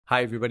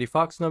Hi everybody,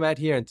 foXnoMad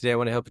here, and today I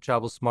want to help you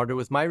travel smarter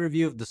with my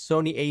review of the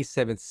Sony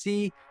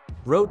a7C,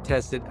 road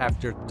tested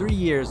after 3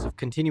 years of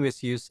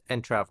continuous use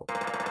and travel. The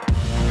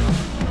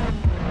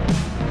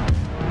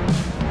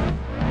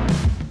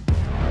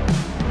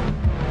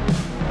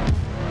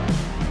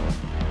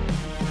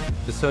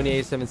Sony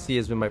a7C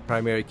has been my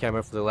primary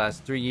camera for the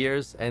last 3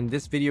 years, and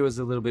this video is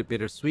a little bit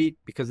bittersweet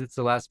because it's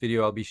the last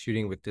video I'll be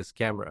shooting with this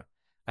camera.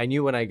 I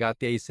knew when I got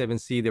the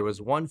a7C there was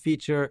one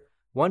feature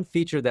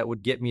that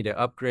would get me to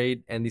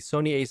upgrade, and the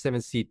Sony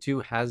a7C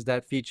II has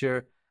that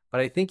feature. But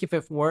I think if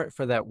it weren't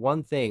for that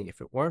one thing,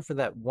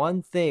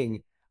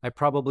 I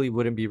probably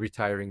wouldn't be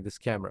retiring this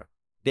camera.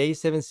 The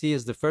a7C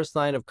is the first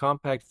line of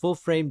compact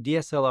full-frame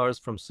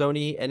DSLRs from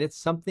Sony, and it's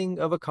something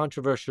of a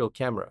controversial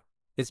camera.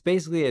 It's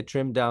basically a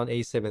trimmed down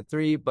a7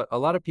 III, but a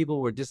lot of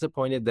people were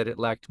disappointed that it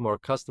lacked more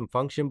custom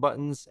function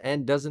buttons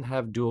and doesn't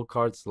have dual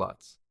card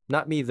slots.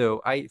 Not me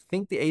though. I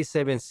think the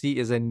a7C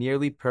is a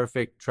nearly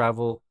perfect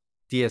travel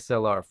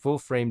DSLR,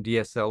 full-frame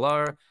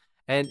DSLR,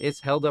 and it's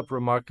held up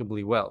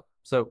remarkably well.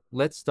 So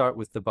let's start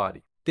with the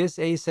body. This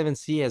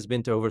a7C has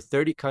been to over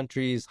 30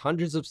 countries,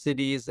 hundreds of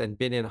cities, and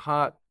been in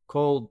hot,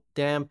 cold,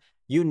 damp,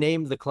 you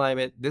name the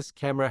climate, this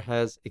camera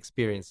has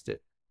experienced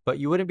it. But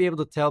you wouldn't be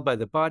able to tell by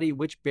the body,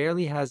 which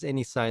barely has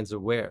any signs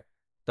of wear.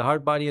 The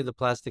hard body of the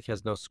plastic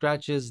has no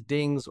scratches,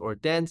 dings, or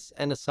dents,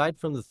 and aside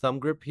from the thumb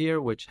grip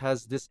here, which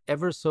has this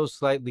ever so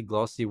slightly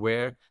glossy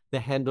wear, the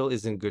handle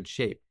is in good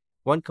shape.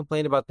 One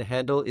complaint about the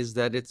handle is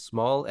that it's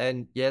small,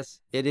 and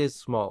yes, it is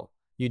small.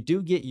 You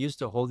do get used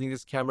to holding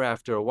this camera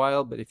after a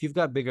while, but if you've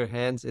got bigger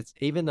hands, it's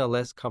even a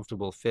less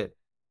comfortable fit.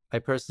 I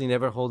personally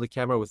never hold a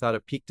camera without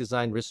a Peak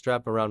Design wrist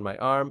strap around my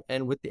arm,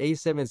 and with the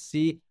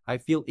a7C, I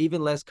feel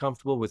even less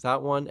comfortable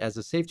without one as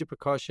a safety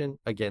precaution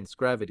against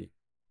gravity.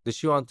 The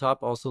shoe on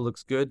top also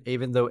looks good,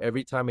 even though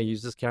every time I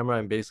use this camera,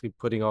 I'm basically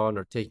putting on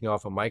or taking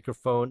off a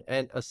microphone,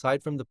 and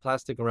aside from the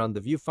plastic around the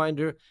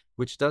viewfinder,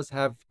 which does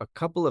have a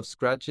couple of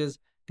scratches,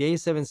 the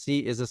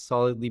a7C is a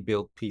solidly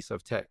built piece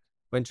of tech.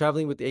 When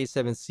traveling with the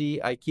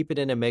a7C, I keep it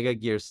in a Mega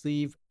Gear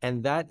sleeve,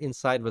 and that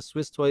inside of a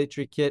Swiss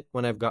toiletry kit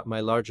when I've got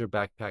my larger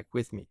backpack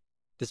with me.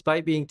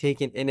 Despite being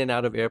taken in and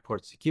out of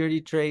airport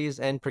security trays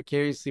and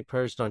precariously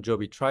perched on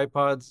Joby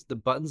tripods, the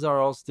buttons are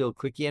all still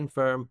clicky and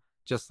firm,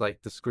 just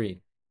like the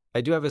screen.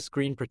 I do have a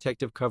screen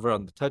protective cover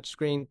on the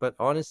touchscreen, but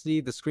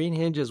honestly, the screen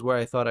hinge is where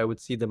I thought I would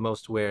see the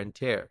most wear and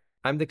tear.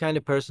 I'm the kind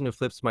of person who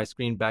flips my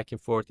screen back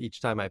and forth each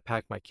time I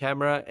pack my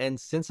camera, and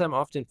since I'm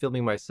often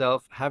filming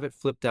myself, have it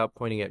flipped out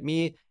pointing at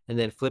me, and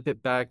then flip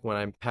it back when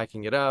I'm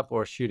packing it up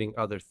or shooting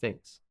other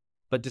things.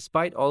 But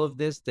despite all of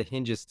this, the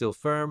hinge is still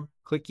firm,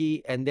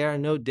 clicky, and there are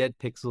no dead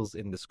pixels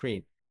in the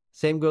screen.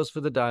 Same goes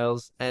for the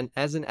dials, and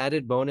as an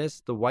added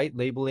bonus, the white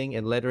labeling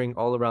and lettering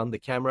all around the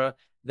camera,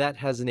 that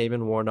hasn't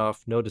even worn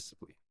off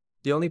noticeably.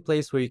 The only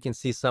place where you can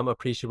see some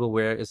appreciable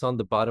wear is on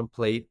the bottom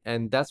plate,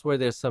 and that's where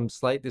there's some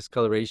slight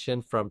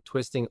discoloration from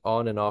twisting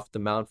on and off the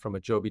mount from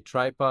a Joby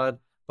tripod,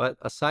 but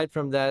aside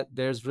from that,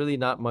 there's really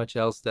not much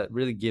else that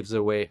really gives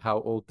away how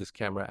old this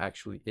camera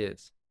actually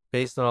is.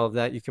 Based on all of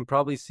that, you can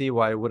probably see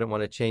why I wouldn't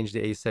want to change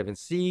the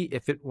a7C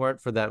if it weren't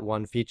for that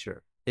one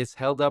feature. It's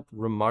held up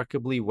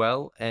remarkably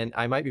well, and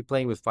I might be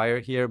playing with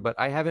fire here, but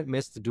I haven't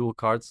missed the dual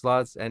card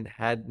slots and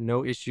had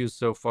no issues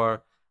so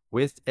far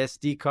with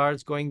SD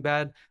cards going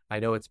bad. I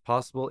know it's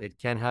possible, it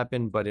can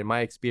happen, but in my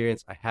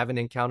experience, I haven't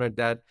encountered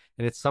that,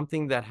 and it's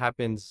something that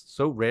happens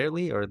so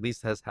rarely, or at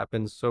least has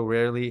happened so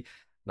rarely,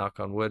 knock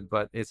on wood,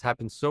 but it's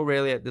happened so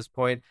rarely at this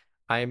point.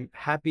 I'm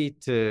happy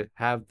to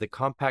have the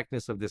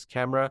compactness of this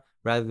camera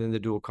rather than the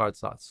dual card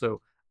slots. So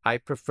I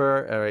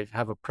prefer, or I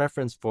have a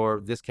preference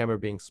for this camera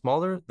being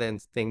smaller than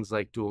things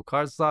like dual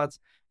card slots.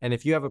 And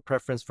if you have a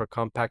preference for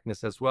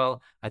compactness as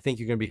well, I think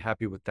you're going to be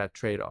happy with that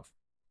trade-off.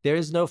 There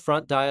is no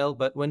front dial,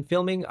 but when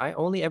filming, I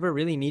only ever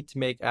really need to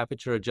make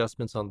aperture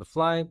adjustments on the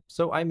fly,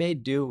 so I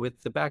made do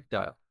with the back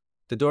dial.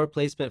 The door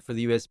placement for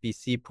the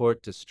USB-C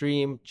port to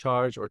stream,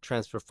 charge, or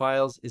transfer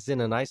files is in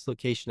a nice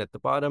location at the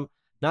bottom,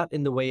 not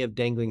in the way of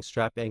dangling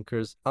strap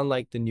anchors,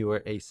 unlike the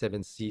newer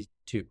a7C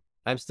II.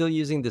 I'm still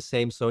using the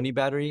same Sony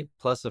battery,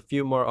 plus a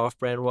few more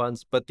off-brand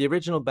ones, but the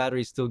original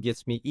battery still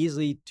gets me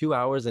easily 2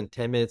 hours and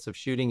 10 minutes of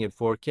shooting in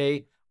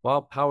 4K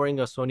while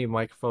powering a Sony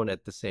microphone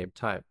at the same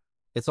time.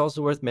 It's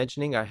also worth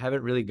mentioning I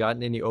haven't really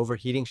gotten any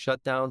overheating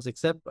shutdowns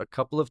except a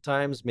couple of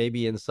times,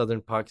 maybe in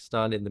southern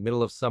Pakistan in the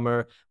middle of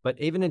summer, but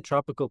even in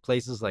tropical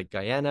places like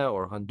Guyana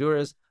or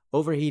Honduras,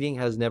 overheating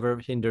has never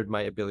hindered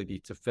my ability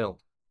to film.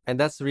 And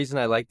that's the reason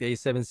I like the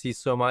a7C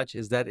so much,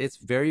 is that it's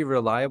very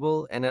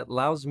reliable and it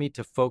allows me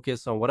to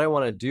focus on what I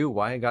want to do,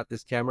 why I got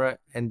this camera,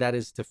 and that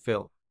is to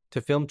film.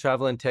 To film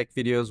travel and tech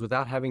videos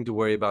without having to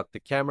worry about the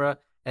camera.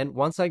 And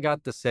once I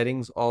got the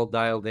settings all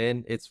dialed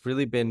in, it's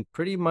really been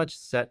pretty much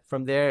set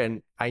from there.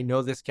 And I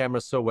know this camera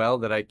so well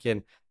that I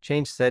can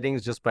change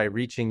settings just by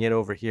reaching in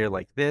over here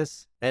like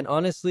this. And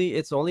honestly,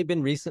 it's only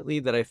been recently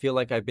that I feel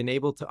like I've been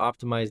able to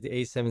optimize the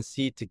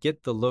a7C to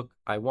get the look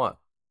I want.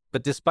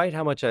 But despite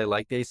how much I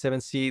like the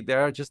a7C,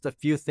 there are just a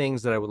few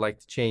things that I would like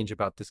to change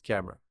about this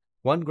camera.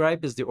 One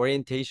gripe is the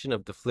orientation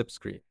of the flip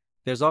screen.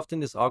 There's often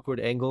this awkward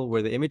angle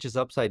where the image is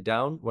upside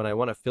down when I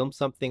want to film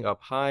something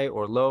up high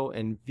or low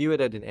and view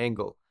it at an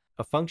angle.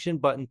 A function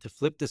button to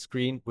flip the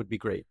screen would be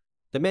great.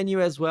 The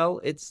menu as well,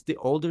 it's the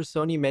older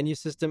Sony menu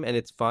system and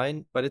it's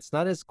fine, but it's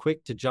not as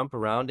quick to jump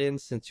around in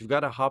since you've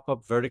got to hop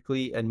up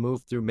vertically and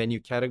move through menu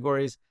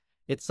categories.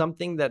 It's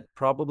something that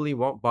probably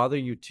won't bother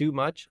you too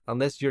much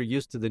unless you're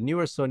used to the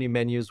newer Sony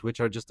menus, which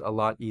are just a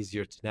lot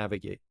easier to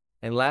navigate.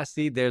 And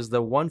lastly, there's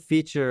the one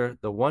feature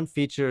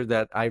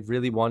that I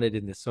really wanted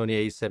in the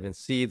Sony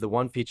a7C, the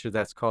one feature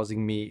that's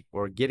causing me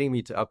or getting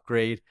me to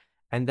upgrade,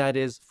 and that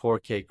is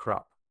 4K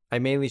crop. I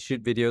mainly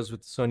shoot videos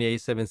with the Sony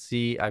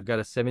a7C. I've got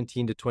a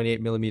 17 to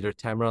 28 millimeter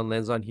Tamron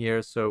lens on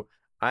here, so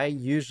I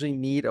usually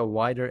need a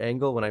wider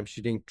angle when I'm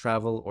shooting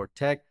travel or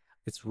tech.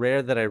 It's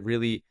rare that I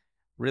really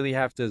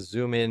have to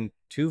zoom in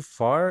too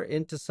far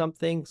into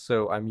something,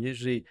 so I'm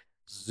usually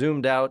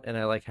zoomed out and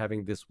I like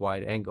having this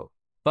wide angle.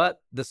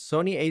 But the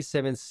Sony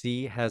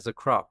a7C has a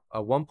crop,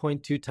 a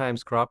 1.2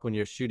 times crop when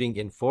you're shooting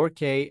in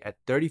 4K at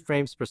 30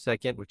 frames per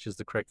second, which is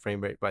the correct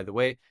frame rate, by the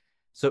way.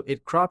 So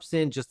it crops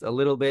in just a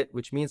little bit,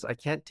 which means I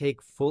can't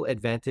take full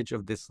advantage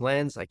of this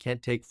lens. I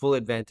can't take full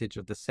advantage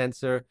of the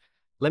sensor.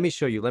 Let me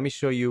show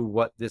you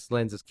what this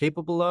lens is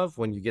capable of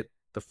when you get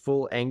the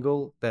full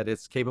angle that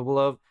it's capable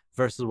of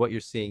versus what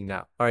you're seeing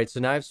now. All right, so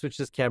now I've switched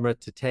this camera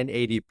to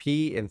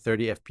 1080p and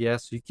 30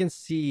 FPS. So you can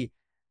see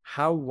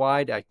how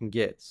wide I can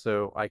get.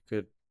 So I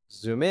could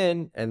zoom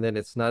in and then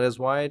it's not as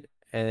wide.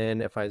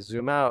 And if I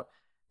zoom out,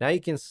 now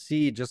you can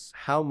see just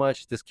how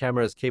much this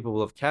camera is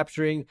capable of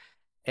capturing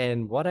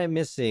and what I'm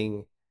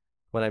missing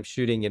when I'm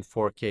shooting in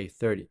 4K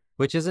 30,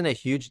 which isn't a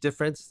huge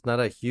difference. It's not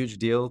a huge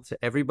deal to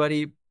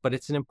everybody, but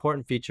it's an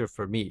important feature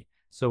for me.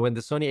 So when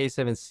the Sony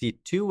a7C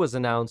II was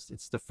announced,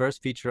 it's the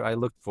first feature I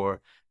looked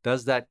for.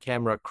 Does that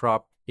camera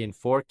crop in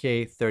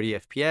 4K 30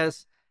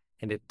 FPS?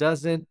 And it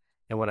doesn't.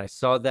 And when I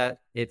saw that,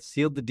 it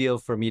sealed the deal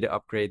for me to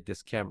upgrade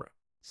this camera.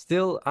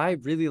 Still, I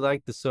really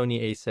like the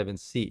Sony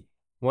a7C.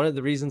 One of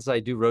the reasons I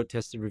do road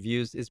tested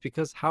reviews is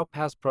because how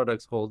past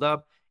products hold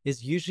up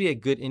is usually a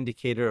good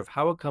indicator of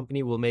how a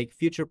company will make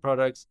future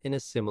products in a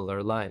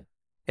similar line.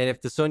 And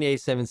if the Sony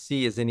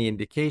a7C is any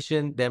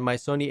indication, then my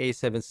Sony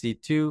a7C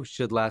II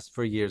should last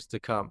for years to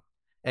come.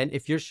 And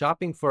if you're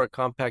shopping for a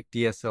compact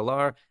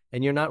DSLR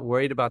and you're not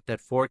worried about that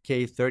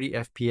 4K 30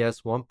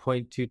 FPS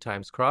 1.2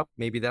 times crop,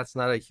 maybe that's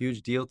not a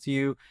huge deal to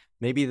you.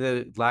 Maybe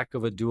the lack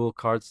of a dual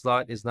card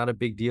slot is not a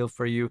big deal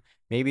for you.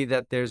 Maybe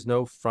that there's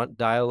no front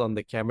dial on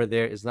the camera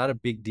there is not a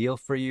big deal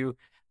for you.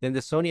 Then the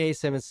Sony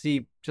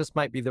a7C just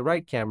might be the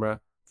right camera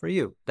for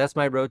you. That's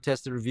my road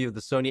tested review of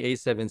the Sony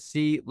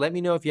a7C. Let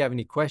me know if you have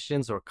any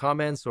questions or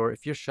comments, or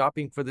if you're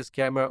shopping for this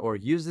camera or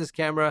use this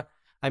camera.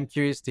 I'm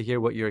curious to hear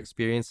what your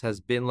experience has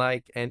been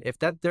like, and if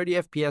that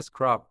 30 FPS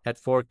crop at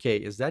 4K,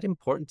 is that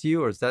important to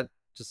you, or is that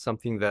just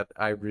something that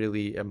I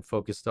really am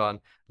focused on?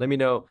 Let me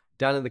know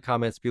down in the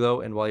comments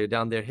below, and while you're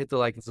down there, hit the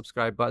like and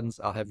subscribe buttons.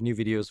 I'll have new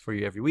videos for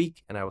you every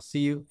week, and I will see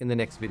you in the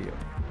next video.